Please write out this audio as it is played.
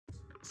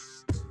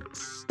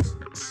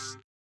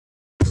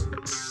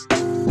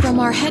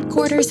our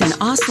headquarters in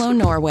Oslo,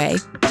 Norway,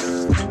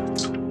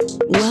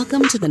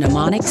 welcome to the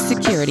Mnemonic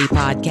Security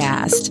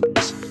Podcast.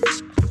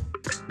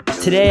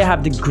 Today I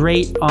have the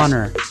great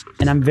honor,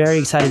 and I'm very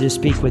excited to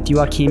speak with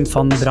Joakim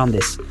von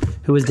Brandis,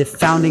 who is the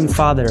founding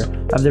father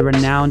of the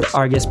renowned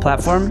Argus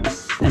platform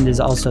and is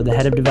also the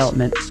head of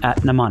development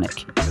at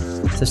Mnemonic.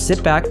 So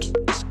sit back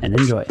and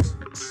enjoy.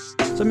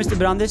 So Mr.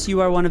 Brandis,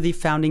 you are one of the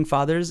founding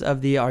fathers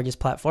of the Argus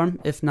platform,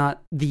 if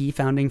not the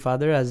founding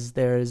father, as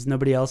there is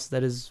nobody else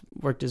that has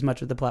worked as much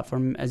with the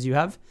platform as you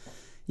have.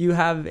 You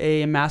have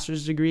a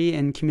master's degree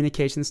in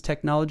communications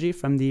technology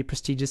from the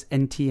prestigious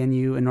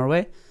NTNU in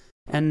Norway.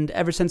 And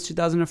ever since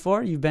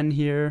 2004, you've been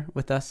here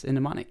with us in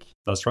Mnemonic.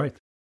 That's right.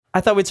 I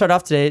thought we'd start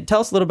off today.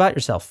 Tell us a little about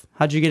yourself.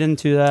 How'd you get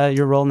into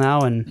your role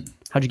now, and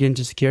how'd you get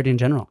into security in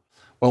general?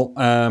 Well,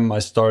 I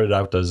started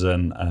out as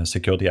a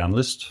security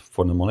analyst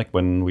for Mnemonic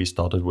when we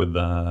started with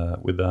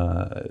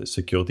a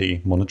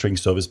security monitoring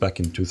service back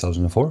in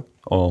 2004.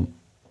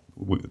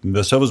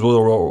 The service was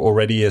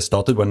already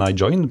started when I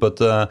joined,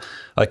 but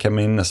I came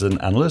in as an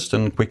analyst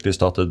and quickly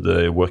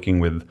started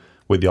working with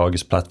the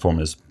Argus platform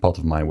as part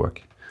of my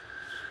work.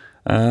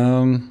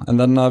 And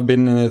then I've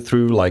been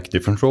through like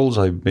different roles.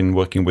 I've been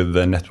working with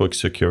network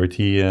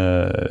security,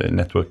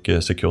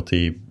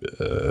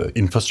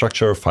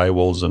 infrastructure,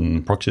 firewalls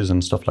and proxies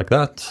and stuff like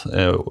that,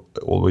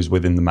 always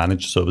within the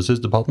managed services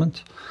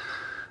department.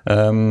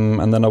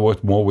 And then I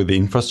worked more with the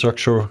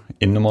infrastructure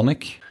in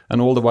Mnemonic.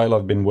 And all the while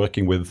I've been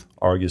working with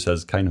Argus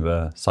as kind of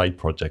a side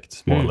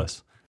project, more or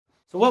less.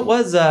 So what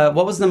was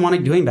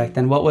Mnemonic doing back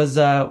then?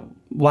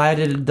 Why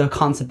did the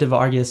concept of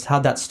Argus,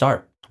 how'd that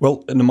start?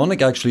 Well,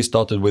 Mnemonic actually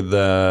started with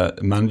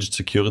managed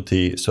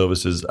security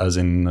services as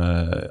in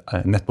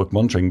network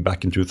monitoring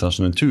back in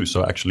 2002.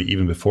 So actually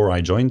even before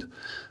I joined,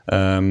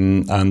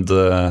 and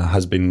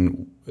has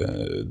been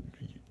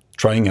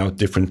trying out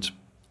different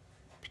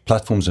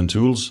platforms and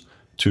tools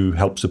to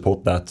help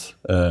support that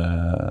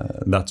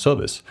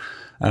service.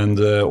 And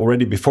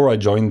already before I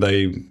joined,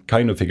 they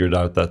kind of figured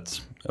out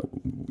that,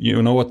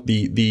 you know what,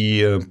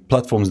 the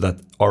platforms that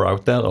are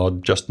out there are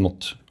just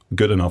not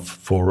good enough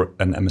for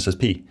an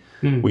MSSP.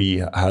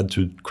 We had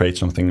to create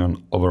something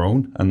of our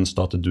own and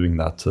started doing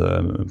that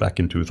back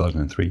in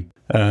 2003.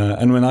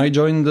 And when I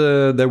joined,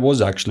 there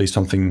was actually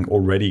something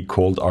already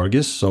called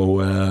Argus.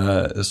 So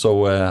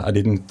I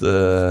didn't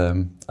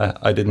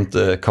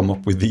come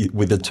up with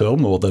the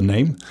term or the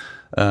name,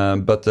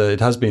 but it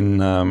has been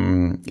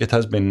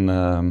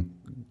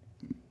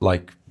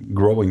like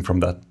growing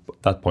from that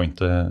point.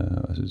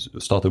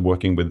 Started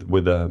working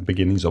with the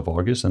beginnings of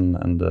Argus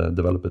and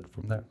develop it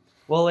from there.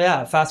 Well,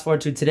 yeah. Fast forward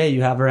to today,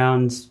 you have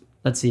around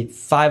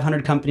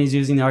 500 companies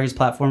using the Argus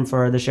platform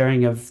for the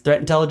sharing of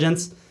threat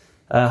intelligence.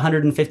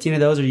 115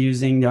 of those are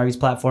using the Argus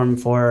platform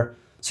for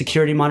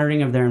security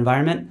monitoring of their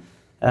environment.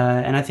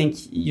 And I think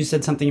you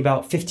said something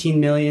about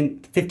 15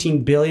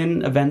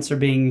 billion events are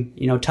being,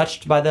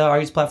 touched by the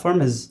Argus platform.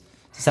 Does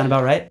that sound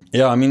about right?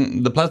 Yeah, I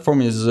mean, the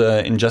platform is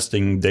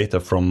ingesting data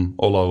from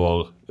all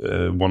our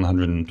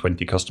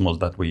 120 customers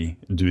that we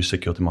do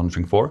security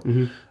monitoring for.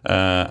 Mm-hmm.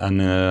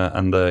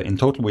 And in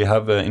total, we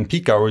have in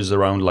peak hours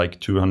around like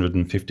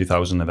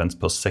 250,000 events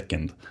per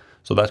second.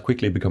 So that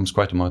quickly becomes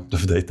quite a amount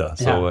of data.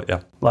 So,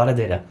 A lot of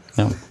data.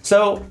 Yeah.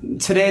 So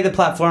today, the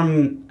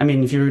platform, I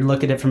mean, if you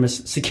look at it from a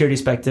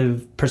security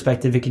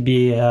perspective, it could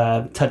be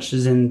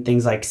touches in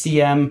things like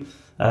SIEM,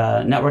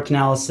 network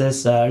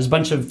analysis. There's a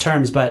bunch of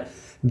terms, but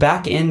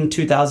back in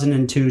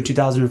 2002,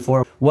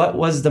 2004, what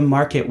was the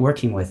market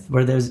working with?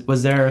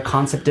 Was there a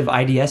concept of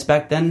IDS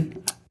back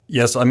then?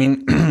 Yes, I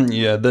mean,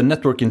 the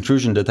network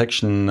intrusion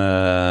detection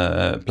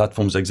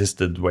platforms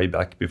existed way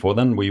back before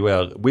then. We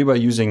were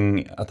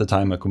using at the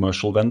time a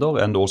commercial vendor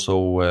and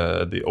also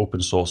the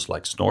open source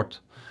like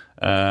Snort.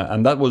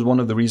 And that was one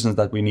of the reasons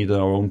that we needed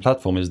our own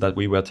platform, is that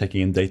we were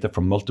taking in data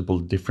from multiple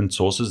different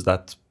sources,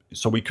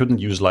 so we couldn't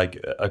use like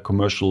a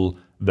commercial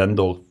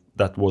vendor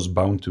that was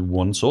bound to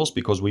one source,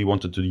 because we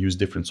wanted to use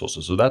different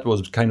sources. So that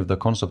was kind of the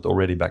concept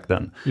already back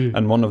then.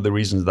 And one of the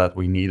reasons that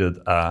we needed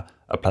a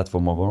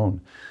platform of our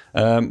own.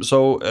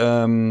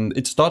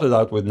 It started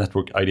out with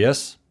network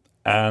IDS.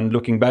 And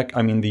looking back,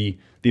 I mean, the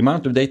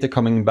amount of data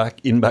coming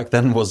back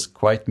then was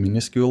quite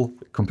minuscule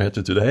compared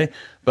to today,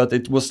 but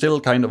it was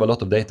still kind of a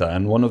lot of data.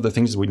 And one of the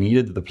things we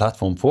needed the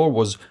platform for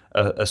was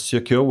a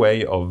secure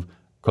way of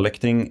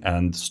collecting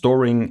and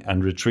storing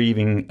and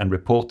retrieving and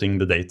reporting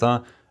the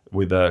data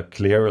with a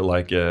clear,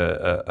 like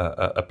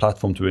a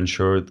platform to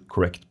ensure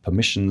correct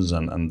permissions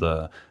and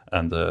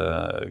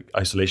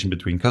isolation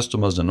between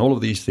customers and all of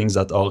these things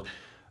that are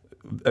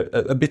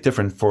a bit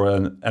different for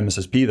an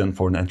MSSP than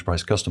for an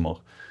enterprise customer.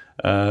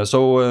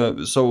 So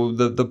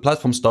the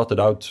platform started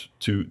out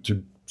to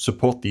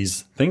support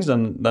these things,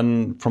 and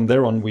then from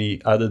there on we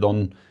added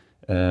on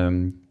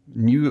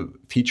new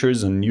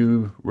features and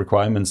new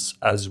requirements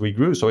as we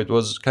grew. So it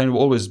was kind of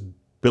always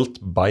built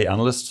by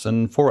analysts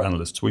and for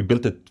analysts. We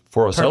built it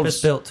for ourselves.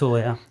 Purpose-built tool,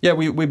 yeah. Yeah,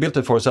 we built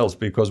it for ourselves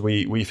because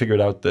we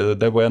figured out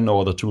there were no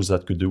other tools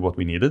that could do what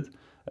we needed.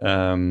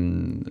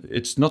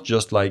 It's not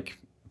just like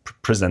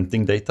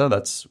presenting data.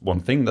 That's one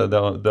thing. There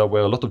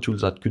were a lot of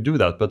tools that could do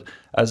that. But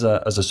as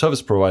a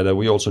service provider,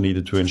 we also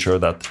needed to ensure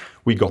that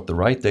we got the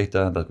right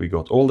data, that we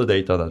got all the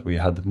data, that we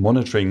had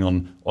monitoring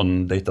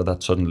on data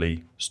that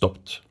suddenly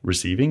stopped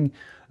receiving,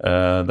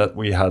 that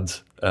we had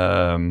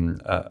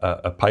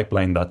a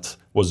pipeline that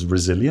was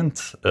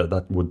resilient,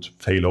 that would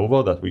fail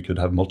over, that we could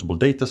have multiple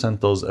data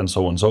centers and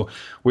so on. So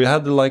we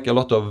had like a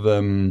lot of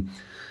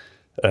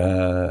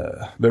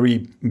very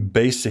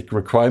basic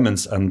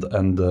requirements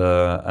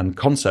and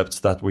concepts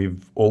that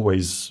we've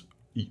always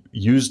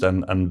used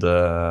and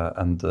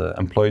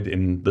employed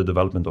in the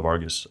development of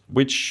Argus,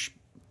 which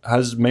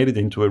has made it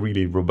into a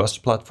really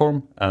robust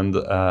platform and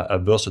a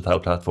versatile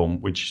platform,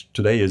 which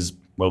today is,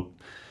 well,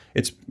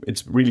 it's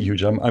really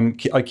huge.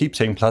 I keep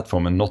saying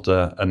platform and not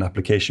an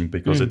application,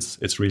 because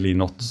it's really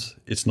not,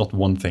 it's not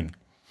one thing.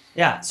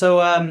 Yeah. So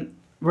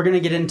we're going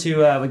to get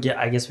into, I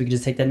guess we could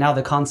just take that now,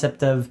 the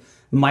concept of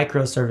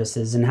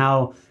microservices and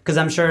how, because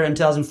I'm sure in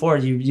 2004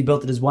 you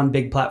built it as one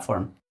big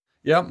platform.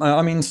 Yeah,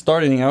 I mean,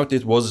 starting out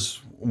it was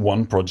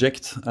one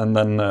project, and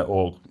then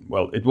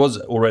it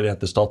was already at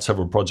the start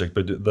several projects,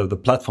 but the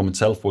platform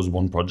itself was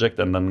one project,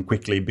 and then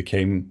quickly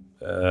became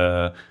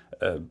the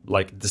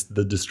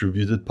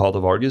distributed part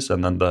of Argus,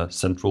 and then the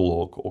central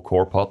or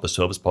core part, the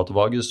service part of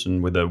Argus,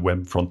 and with a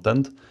web front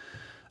end.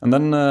 And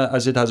then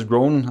as it has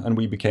grown and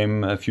we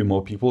became a few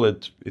more people,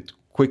 it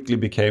quickly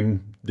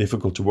became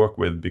difficult to work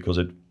with, because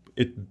it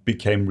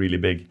became really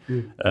big.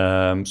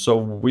 So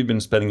we've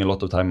been spending a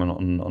lot of time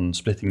on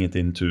splitting it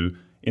into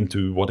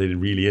what it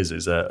really is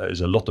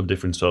a lot of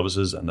different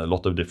services and a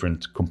lot of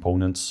different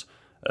components,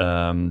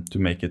 to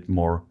make it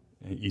more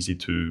easy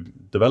to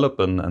develop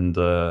and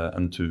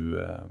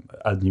to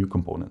add new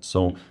components.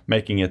 So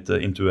making it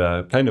into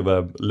a kind of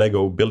a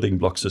Lego building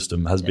block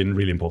system has been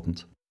really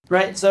important.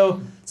 Right. So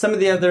some of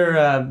the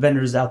other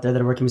vendors out there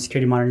that are working with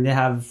security monitoring, they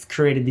have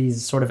created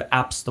these sort of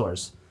app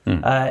stores.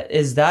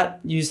 Is that,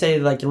 you say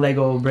like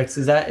Lego bricks,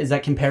 is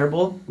that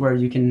comparable, where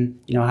you can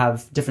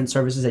have different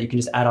services that you can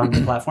just add on to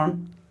the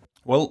platform?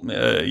 Well,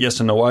 yes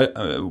and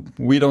no.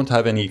 We don't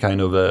have any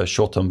kind of a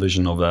short-term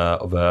vision of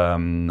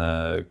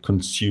a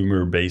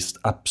consumer-based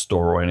app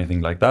store or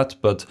anything like that.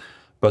 But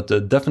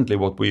definitely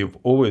what we've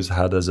always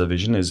had as a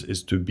vision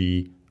is to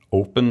be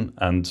open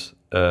and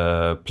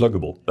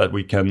pluggable, that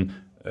we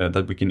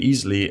can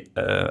easily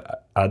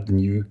add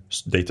new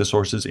data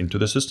sources into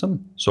the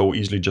system. So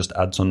easily just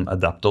add some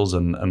adapters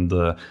and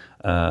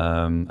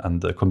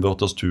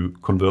converters to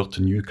convert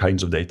new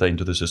kinds of data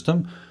into the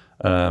system.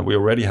 We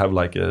already have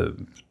like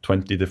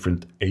 20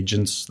 different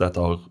agents that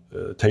are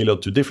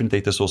tailored to different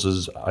data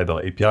sources,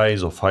 either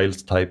APIs or file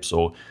types,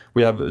 or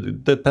we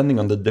have, depending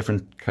on the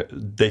different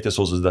data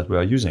sources that we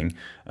are using.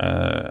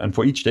 And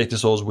for each data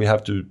source, we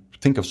have to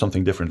think of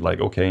something different. Like,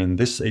 okay, in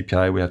this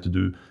API, we have to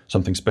do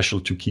something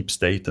special to keep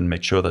state and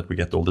make sure that we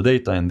get all the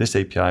data. In this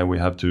API, we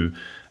have to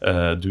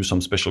do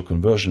some special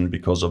conversion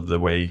because of the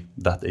way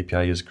that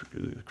API is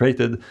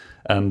created.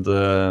 And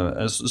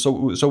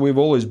so we've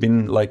always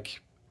been like,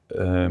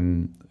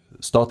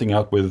 starting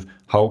out with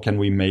how can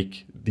we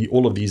make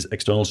all of these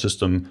external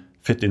systems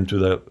fit into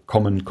the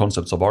common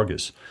concepts of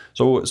Argus.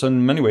 So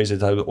in many ways,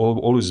 it has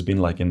always been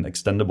like an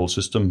extendable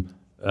system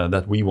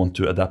that we want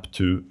to adapt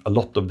to a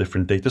lot of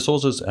different data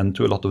sources and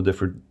to a lot of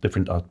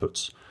different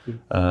outputs,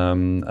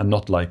 and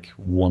not like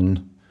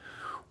one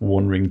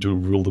ring to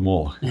rule them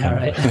all. Yeah,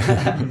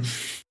 right.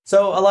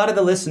 So a lot of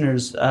the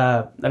listeners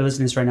that are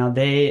listening to this right now,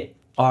 they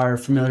are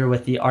familiar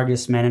with the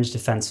Argus Managed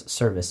Defense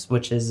Service,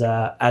 which is,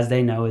 as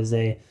they know, is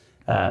a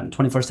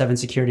 24/7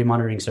 security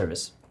monitoring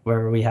service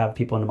where we have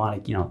people in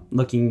mnemonic,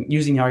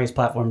 using the Argus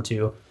platform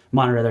to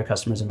monitor their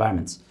customers'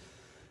 environments.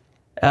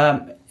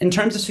 In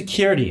terms of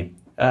security,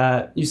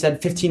 you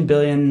said 15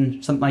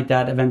 billion, something like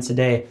that, events a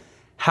day.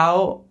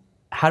 How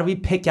do we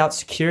pick out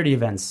security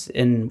events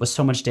with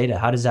so much data?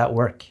 How does that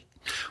work?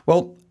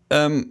 Well,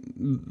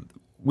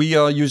 we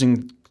are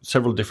using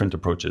several different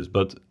approaches,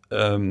 but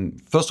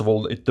first of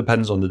all, it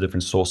depends on the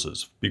different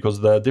sources,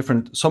 because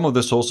some of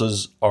the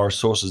sources are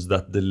sources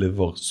that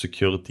deliver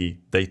security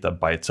data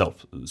by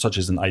itself, such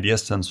as an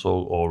IDS sensor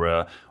or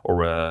a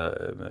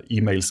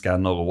email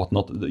scanner or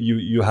whatnot.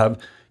 You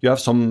have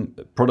some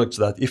products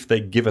that if they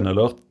give an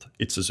alert,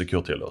 it's a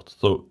security alert.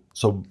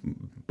 So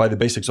by the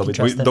basics of it,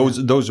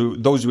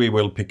 those we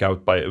will pick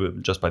out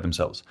just by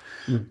themselves.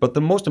 But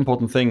the most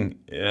important thing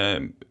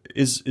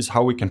is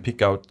how we can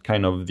pick out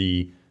kind of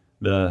the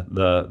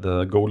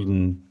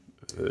golden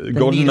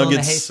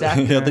nuggets,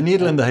 the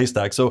needle in the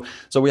haystack. So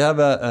we have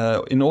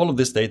in all of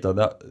this data,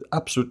 the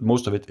absolute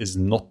most of it is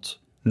not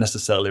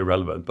necessarily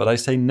relevant. But I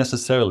say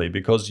necessarily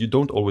because you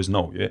don't always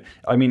know.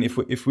 I mean,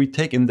 if we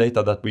take in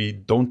data that we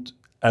don't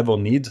ever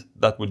need,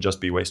 that would just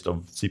be waste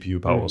of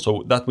CPU power.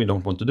 So that we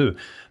don't want to do.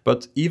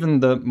 But even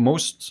the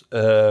most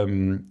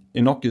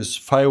innocuous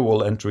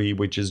firewall entry,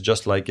 which is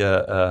just like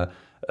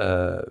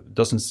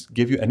doesn't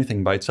give you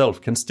anything by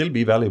itself, can still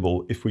be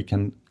valuable if we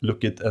can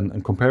look at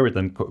and compare it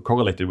and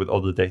correlate it with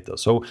other data.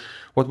 So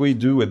what we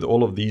do with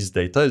all of these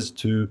data is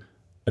to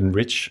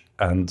enrich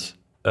and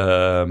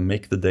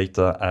make the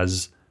data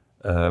as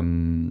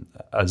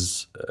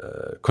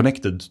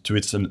connected to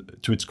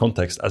its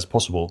context as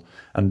possible,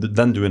 and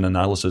then do an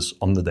analysis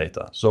on the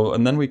data.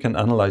 And then we can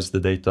analyze the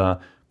data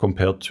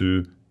compared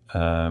to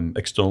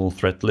external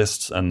threat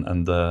lists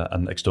and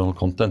external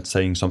content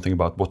saying something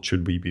about what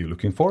should we be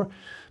looking for.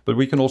 But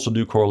we can also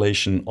do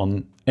correlation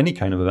on any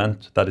kind of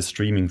event that is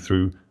streaming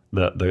through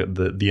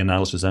the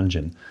analysis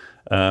engine.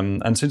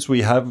 And since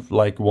we have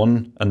like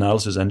one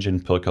analysis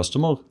engine per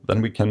customer,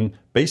 then we can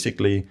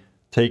basically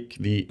take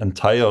the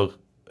entire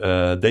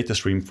data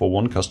stream for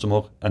one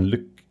customer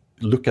and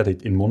look at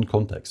it in one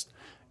context,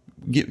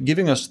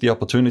 giving us the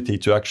opportunity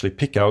to actually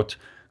pick out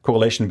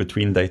correlation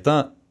between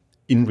data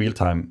in real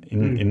time,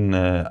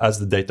 as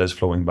the data is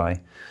flowing by.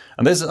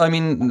 And there's,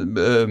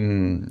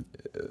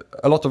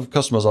 a lot of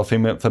customers are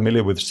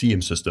familiar with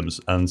SIEM systems,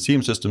 and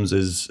SIEM systems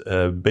is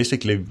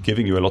basically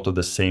giving you a lot of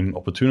the same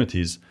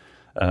opportunities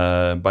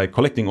by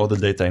collecting all the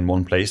data in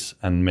one place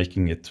and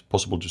making it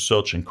possible to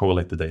search and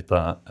correlate the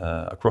data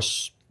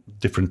across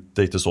different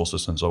data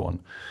sources and so on.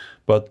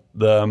 But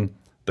the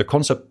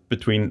concept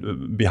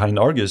behind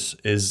Argus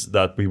is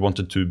that we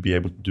wanted to be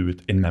able to do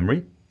it in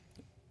memory,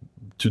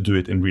 to do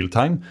it in real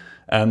time.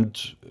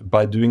 And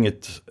by doing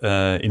it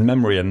in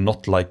memory and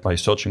not like by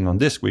searching on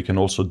disk, we can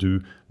also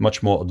do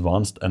much more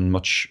advanced and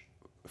much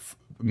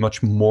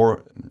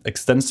more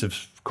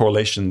extensive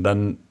correlation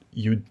than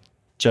you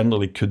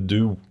generally could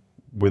do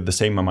with the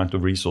same amount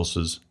of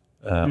resources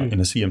in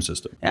a SIEM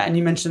system. Yeah, and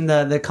you mentioned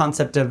the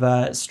concept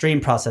of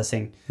stream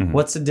processing. Mm-hmm.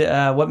 What's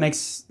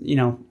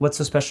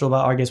so special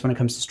about Argus when it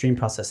comes to stream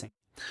processing?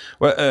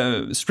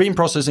 Well, stream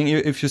processing,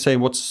 if you say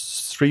what's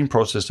stream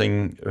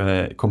processing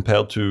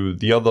compared to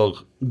the other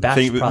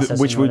thing,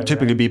 which would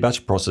typically be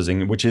batch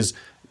processing, which is,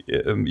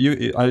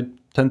 I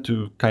tend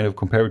to kind of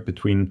compare it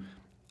between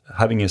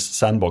having a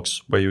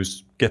sandbox where you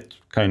get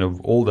kind of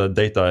all the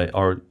data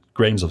are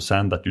grains of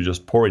sand that you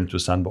just pour into a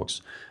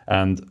sandbox.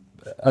 And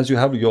as you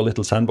have your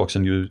little sandbox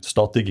and you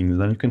start digging,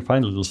 then you can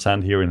find a little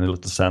sand here and a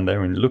little sand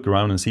there, and look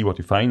around and see what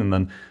you find, and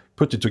then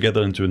put it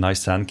together into a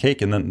nice sand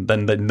cake, and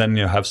then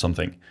you have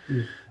something.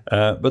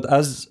 But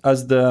as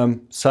the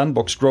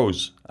sandbox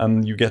grows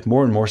and you get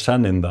more and more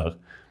sand in there,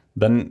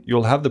 then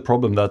you'll have the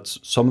problem that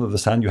some of the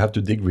sand you have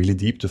to dig really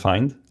deep to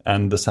find,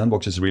 and the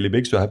sandbox is really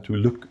big, so you have to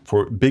look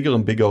for bigger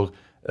and bigger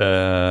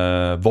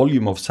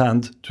volume of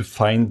sand to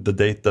find the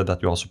data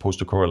that you are supposed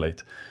to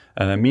correlate.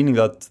 Meaning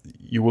that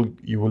you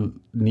will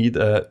need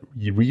a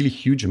really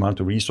huge amount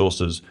of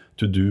resources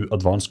to do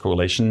advanced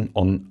correlation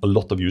on a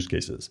lot of use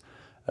cases.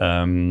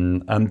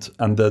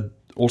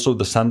 Also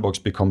the sandbox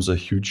becomes a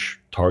huge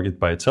target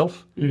by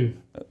itself.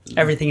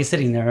 Everything is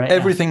sitting there, right?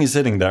 Everything is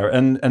sitting there.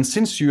 And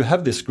since you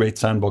have this great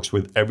sandbox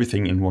with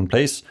everything in one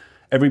place,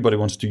 everybody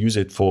wants to use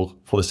it for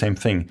the same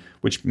thing,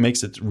 which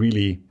makes it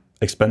really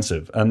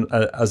expensive. And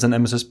as an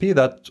MSSP,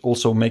 that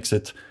also makes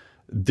it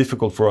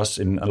difficult for us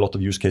in a lot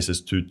of use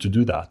cases to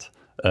do that,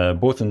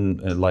 both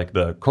in like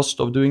the cost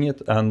of doing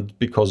it, and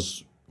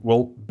because,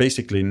 well,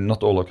 basically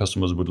not all our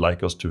customers would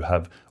like us to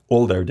have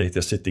all their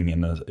data sitting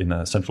in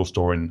a central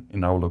store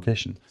in our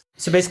location.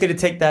 So basically, to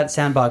take that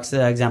sandbox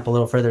example a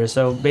little further,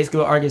 so basically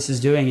what Argus is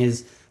doing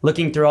is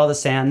looking through all the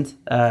sand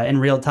in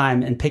real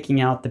time and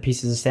picking out the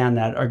pieces of sand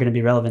that are going to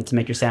be relevant to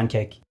make your sand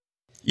cake.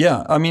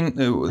 Yeah, I mean,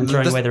 and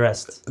throwing away the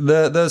rest.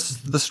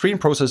 The stream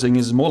processing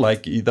is more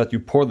like that you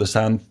pour the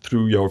sand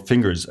through your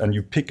fingers and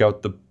you pick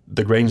out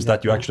the grains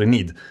that you actually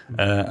need,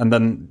 and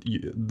then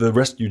the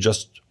rest you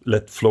just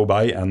let flow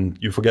by and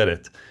you forget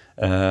it.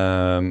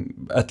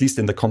 At least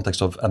in the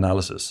context of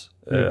analysis,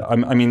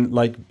 I mean,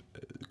 like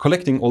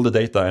collecting all the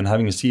data and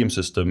having a SIEM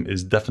system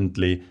is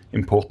definitely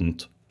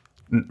important,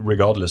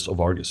 regardless of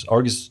Argus.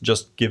 Argus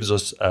just gives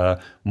us a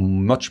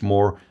much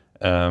more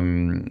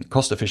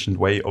cost-efficient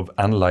way of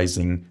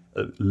analyzing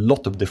a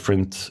lot of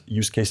different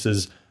use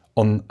cases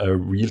on a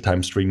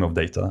real-time stream of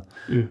data.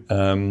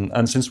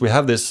 And since we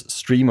have this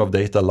stream of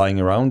data lying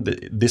around,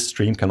 this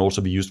stream can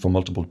also be used for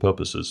multiple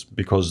purposes,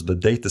 because the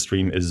data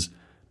stream is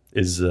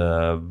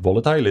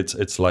volatile.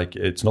 It's like,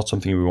 it's not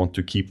something we want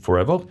to keep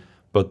forever,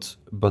 but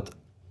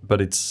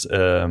it's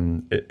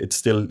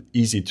still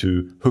easy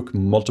to hook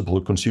multiple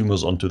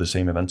consumers onto the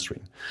same event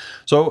stream.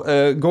 So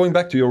going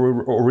back to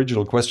your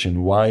original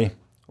question,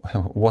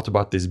 what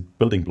about these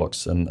building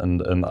blocks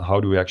and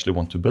how do we actually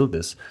want to build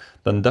this?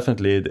 Then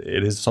definitely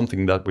it is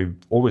something that we've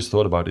always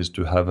thought about, is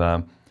to have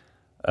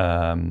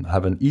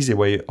an easy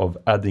way of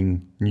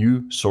adding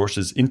new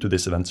sources into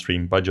this event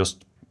stream by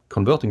just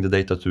converting the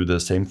data to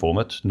the same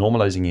format,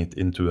 normalizing it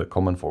into a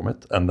common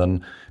format, and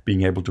then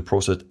being able to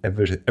process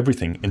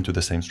everything into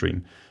the same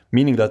stream.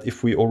 Meaning that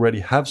if we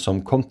already have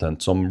some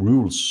content, some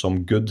rules,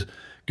 some good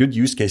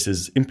use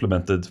cases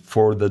implemented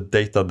for the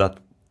data that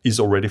is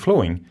already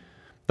flowing,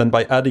 then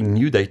by adding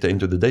new data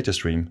into the data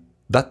stream,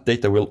 that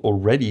data will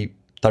already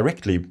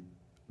directly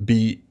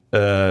be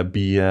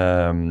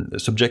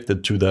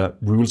subjected to the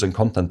rules and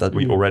content that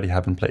we already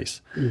have in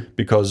place,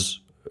 because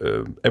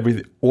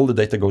all the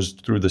data goes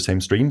through the same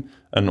stream,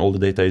 and all the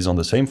data is on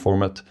the same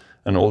format,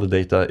 and all the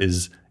data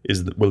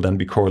will then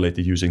be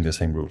correlated using the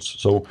same rules.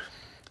 So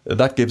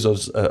that gives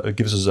us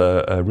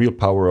a real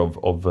power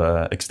of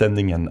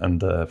extending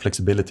and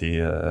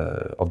flexibility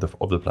of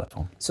the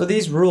platform. So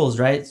these rules,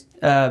 right?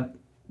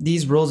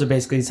 These rules are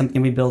basically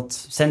something we built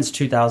since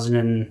 2000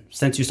 and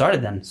since you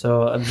started them.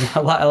 So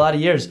a lot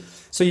of years.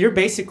 So you're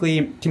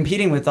basically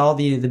competing with all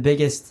the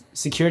biggest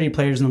security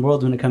players in the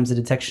world when it comes to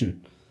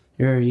detection.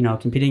 You're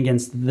competing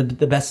against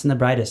the best and the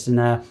brightest.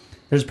 And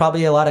there's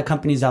probably a lot of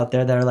companies out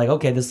there that are like,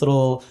 okay, this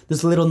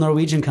little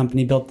Norwegian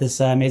company built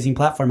this amazing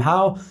platform.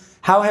 How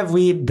have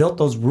we built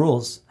those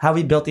rules? How have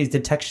we built these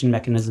detection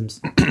mechanisms?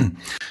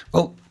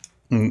 Well,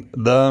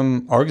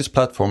 the Argus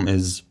platform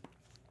is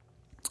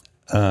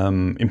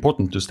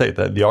important to state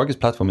that the Argus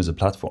platform is a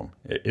platform.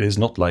 It is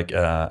not like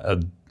a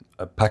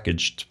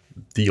packaged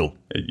deal.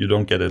 You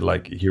don't get it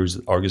like, here's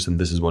Argus and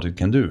this is what it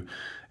can do.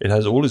 It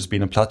has always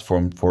been a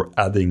platform for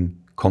adding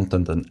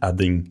content and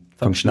adding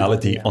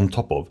functionality on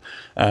top of.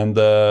 And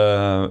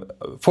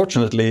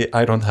fortunately,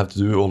 I don't have to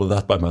do all of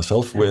that by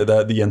myself. Where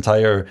the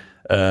entire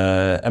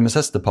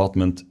MSS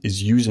department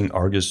is using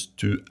Argus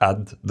to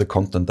add the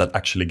content that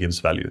actually gives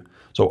value.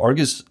 So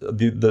Argus,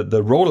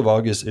 the role of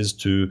Argus is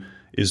to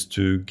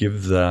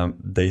give the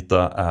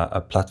data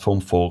a platform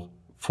for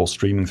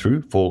streaming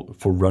through, for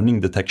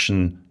running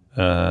detection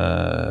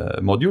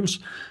modules,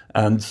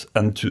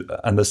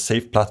 and a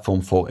safe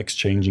platform for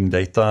exchanging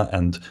data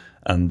and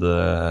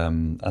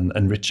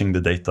enriching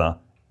the data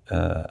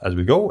as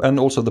we go, and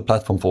also the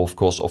platform for, of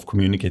course, of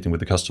communicating with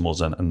the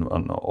customers and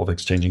of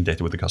exchanging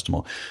data with the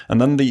customer.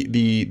 And then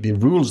the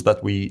rules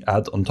that we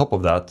add on top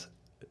of that,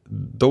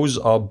 those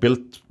are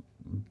built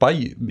by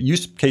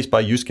use case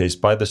by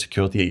the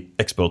security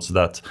experts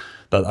that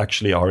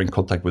actually are in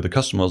contact with the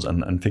customers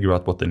and figure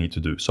out what they need to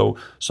do. So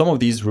some of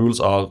these rules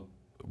are,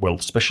 well,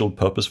 special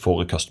purpose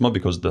for a customer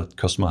because the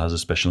customer has a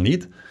special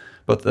need.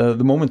 But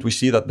the moment we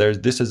see that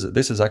this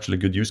is actually a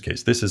good use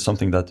case, this is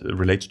something that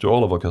relates to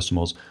all of our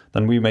customers,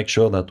 then we make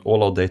sure that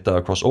all our data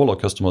across all our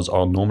customers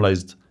are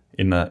normalized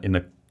in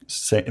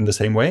the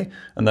same way,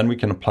 and then we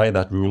can apply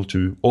that rule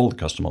to all the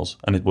customers,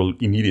 and it will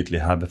immediately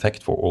have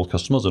effect for all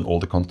customers and all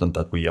the content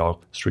that we are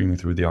streaming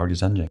through the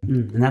Argus engine.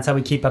 And that's how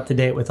we keep up to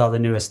date with all the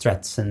newest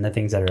threats and the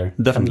things that are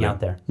coming out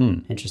there.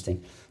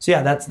 Interesting. So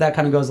yeah, that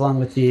kind of goes along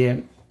with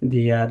the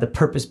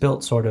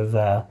purpose-built sort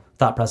of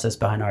thought process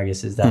behind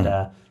Argus, is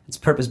that it's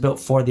purpose-built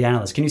for the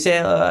analyst. Can you say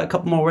a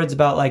couple more words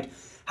about like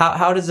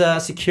how does a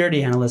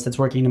security analyst that's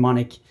working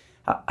mnemonic,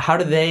 how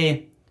do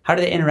they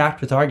interact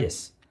with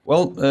Argus?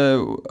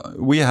 Well,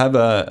 we have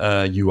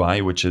a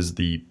UI, which is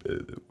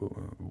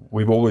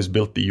we've always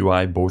built the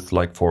UI both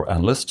like for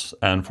analysts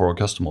and for our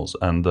customers.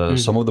 And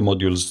some of the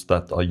modules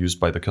that are used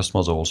by the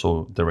customers are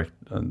also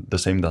the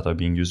same that are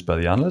being used by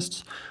the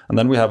analysts. And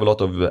then we have a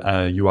lot of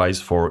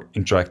UIs for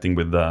interacting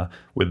with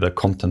the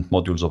content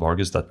modules of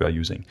Argus that we are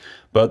using.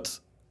 But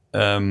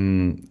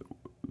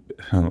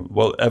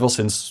well, ever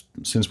since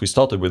we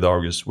started with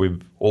Argus,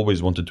 we've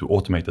always wanted to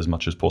automate as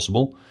much as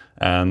possible,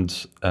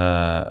 and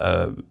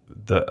a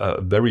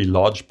very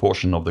large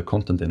portion of the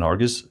content in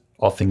Argus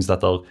are things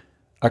that are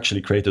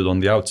actually created on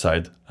the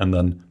outside and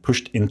then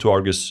pushed into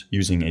Argus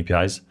using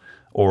APIs,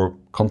 or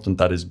content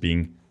that is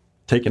being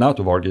taken out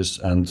of Argus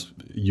and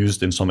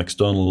used in some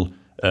external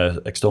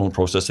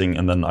processing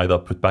and then either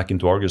put back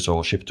into Argus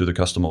or shipped to the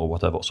customer or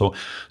whatever. So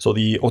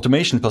the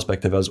automation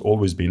perspective has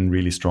always been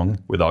really strong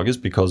with Argus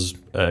because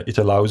it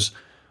allows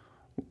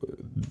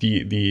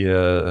the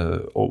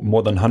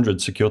more than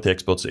 100 security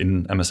experts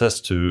in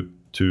MSS to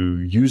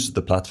use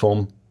the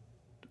platform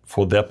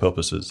for their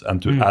purposes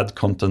and to add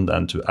content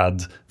and to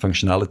add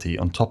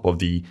functionality on top of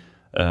the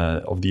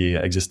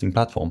existing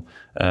platform,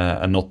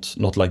 and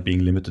not like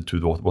being limited to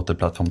what the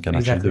platform can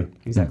actually do.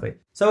 Exactly.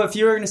 So if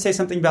you were going to say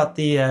something about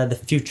the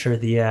future,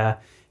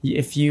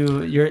 if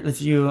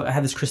you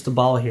have this crystal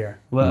ball here,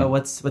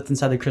 what's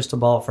inside the crystal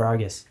ball for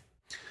Argus?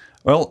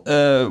 Well,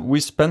 we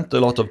spent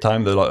a lot of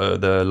time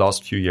the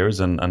last few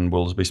years, and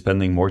we'll be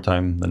spending more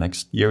time the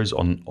next years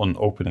on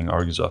opening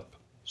Argus up.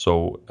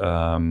 So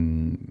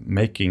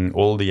making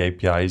all the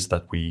APIs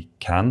that we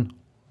can,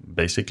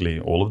 basically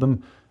all of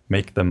them,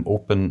 make them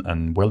open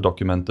and well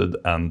documented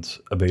and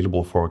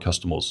available for our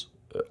customers.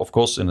 Of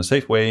course, in a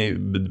safe way,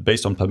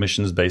 based on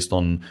permissions, based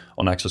on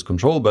access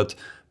control, but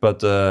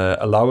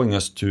allowing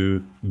us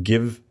to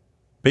give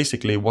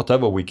basically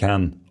whatever we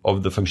can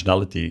of the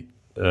functionality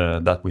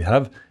that we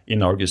have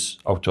in Argus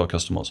out to our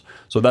customers.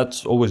 So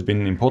that's always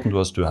been important to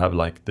us, to have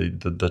like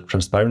the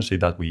transparency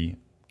that we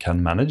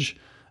can manage.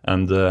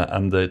 And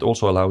it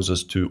also allows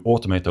us to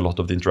automate a lot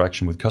of the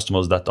interaction with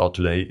customers that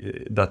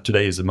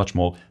today is much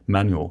more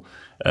manual,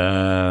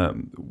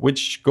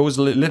 which goes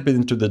a little bit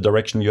into the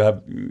direction you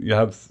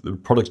have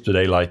products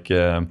today like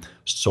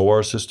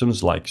SOAR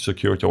systems, like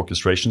security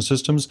orchestration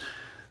systems.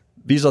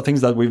 These are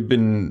things that we've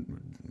been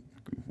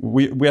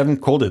we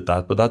haven't called it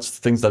that, but that's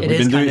things that we've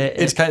been doing.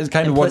 It's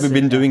kind of what we've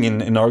been doing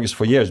in Argus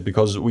for years,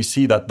 because we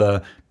see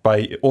that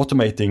by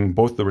automating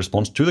both the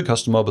response to the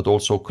customer, but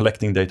also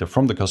collecting data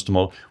from the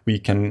customer, we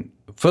can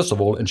first of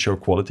all ensure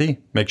quality.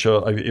 Make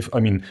sure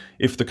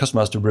if the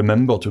customer has to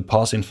remember to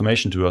pass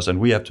information to us, and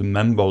we have to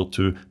remember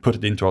to put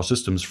it into our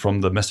systems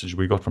from the message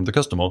we got from the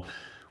customer,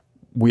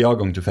 we are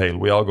going to fail.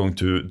 We are going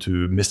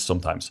to miss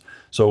sometimes.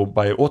 So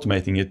by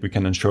automating it, we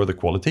can ensure the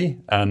quality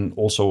and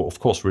also, of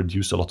course,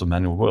 reduce a lot of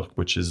manual work,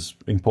 which is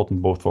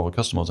important both for our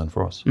customers and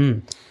for us.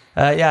 And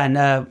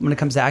when it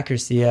comes to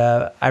accuracy,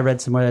 I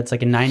read somewhere that's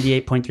like a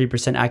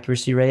 98.3%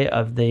 accuracy rate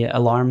of the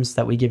alarms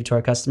that we give to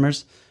our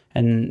customers.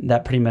 And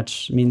that pretty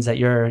much means that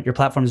your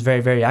platform is very,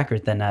 very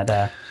accurate then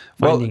at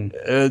finding.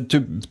 Well,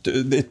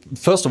 it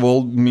first of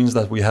all means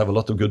that we have a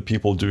lot of good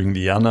people doing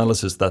the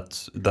analysis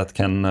that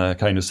can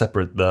kind of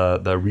separate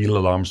the real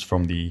alarms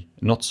from the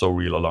not so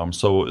real alarms.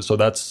 So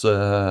that's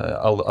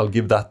I'll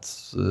give that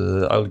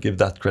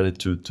credit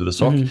to the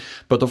SOC. Mm-hmm.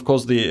 But of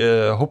course,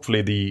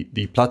 hopefully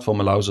the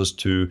platform allows us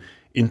to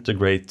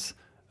integrate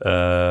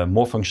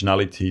more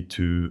functionality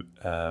to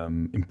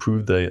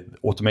improve the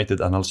automated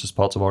analysis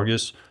parts of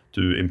Argus,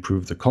 to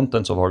improve the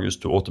contents of Argus,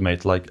 to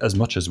automate like as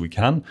much as we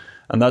can.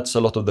 And that's a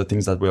lot of the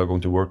things that we are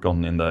going to work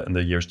on in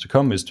the years to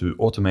come, is to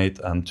automate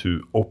and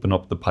to open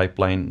up the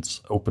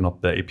pipelines, open up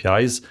the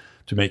APIs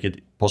to make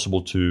it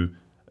possible to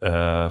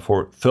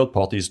for third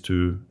parties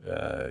to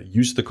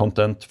use the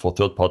content, for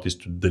third parties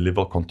to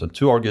deliver content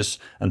to Argus,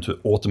 and to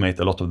automate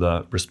a lot of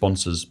the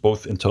responses,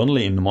 both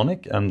internally in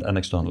Mnemonic and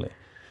externally.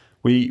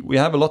 We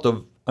have a lot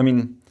of,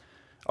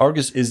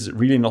 Argus is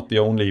really not the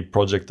only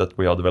project that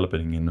we are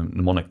developing in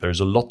Mnemonic. There's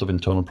a lot of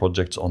internal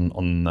projects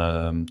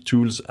on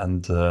tools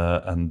and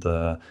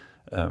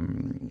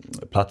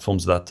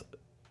platforms that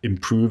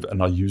improve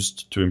and are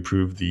used to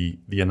improve the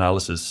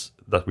analysis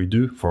that we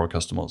do for our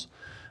customers.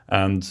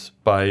 And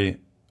by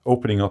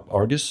opening up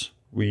Argus,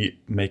 we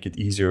make it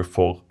easier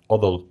for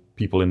other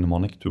people in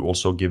Mnemonic to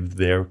also give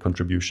their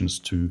contributions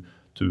to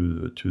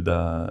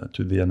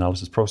the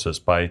analysis process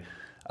by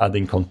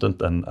adding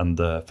content and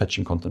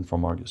fetching content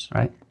from Argus.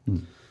 Right.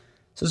 Mm.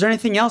 So is there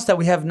anything else that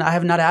I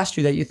have not asked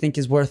you that you think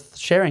is worth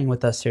sharing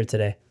with us here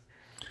today?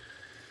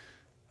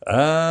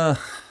 Let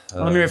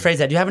me rephrase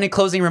that. Do you have any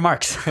closing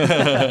remarks?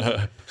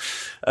 No,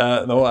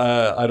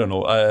 I don't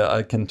know.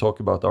 I can talk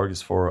about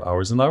Argus for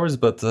hours and hours,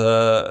 but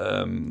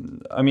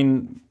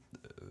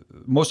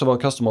most of our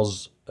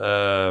customers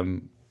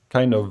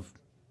kind of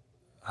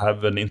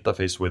have an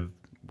interface with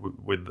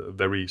a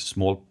very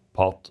small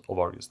part of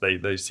Argus.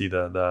 They see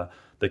the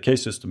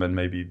case system and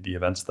maybe the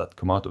events that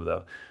come out of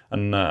there,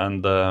 and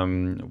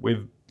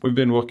we've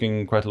been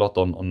working quite a lot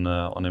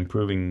on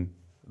improving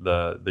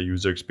the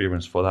user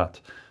experience for that.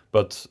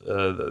 But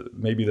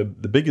maybe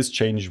the biggest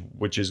change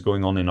which is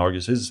going on in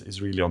Argus is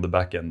really on the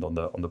back end, on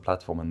the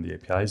platform and the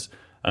APIs,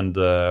 and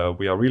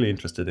we are really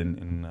interested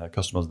in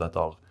customers that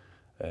are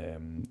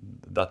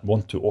that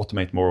want to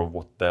automate more of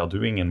what they are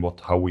doing and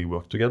how we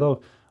work together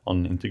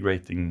on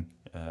integrating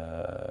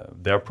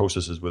their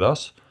processes with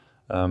us,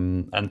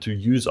 and to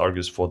use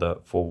Argus for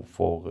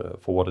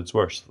what it's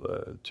worth,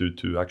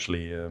 to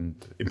actually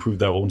improve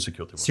their own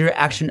security. So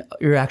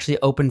you're actually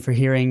open for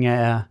hearing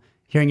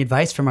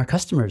advice from our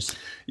customers.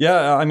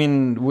 Yeah,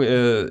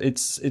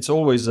 it's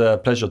always a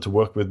pleasure to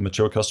work with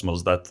mature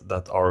customers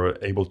that are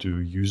able to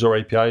use our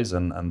APIs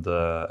and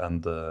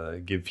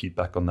give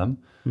feedback on them,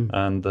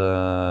 and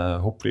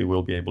hopefully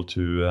we'll be able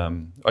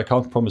to. I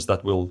can't promise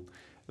that we'll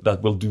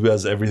do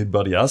as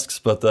everybody asks,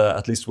 but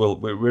at least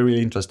we're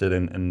really interested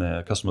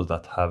in customers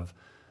that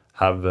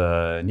have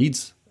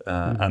needs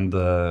and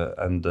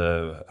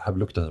have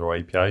looked at our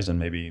APIs and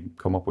maybe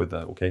come up with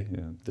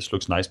this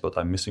looks nice, but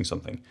I'm missing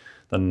something.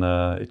 Then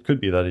it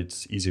could be that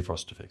it's easy for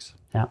us to fix.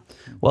 Yeah.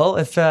 Well,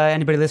 if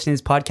anybody listening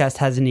to this podcast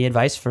has any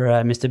advice for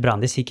Mr.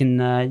 Brandis, you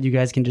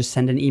guys can just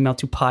send an email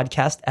to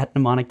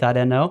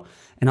podcast@mnemonic.no,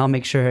 and I'll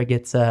make sure it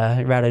gets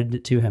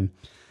routed to him.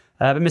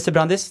 But Mr.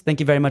 Brandis, thank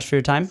you very much for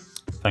your time.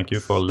 Thank you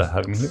for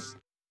having me here.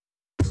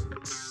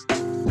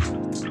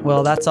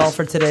 Well, that's all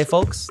for today,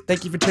 folks.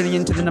 Thank you for tuning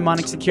in to the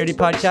Mnemonic Security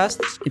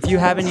Podcast. If you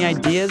have any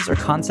ideas or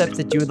concepts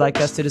that you would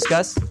like us to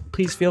discuss,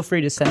 please feel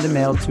free to send a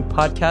mail to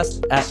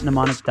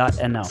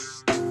podcast@mnemonic.no.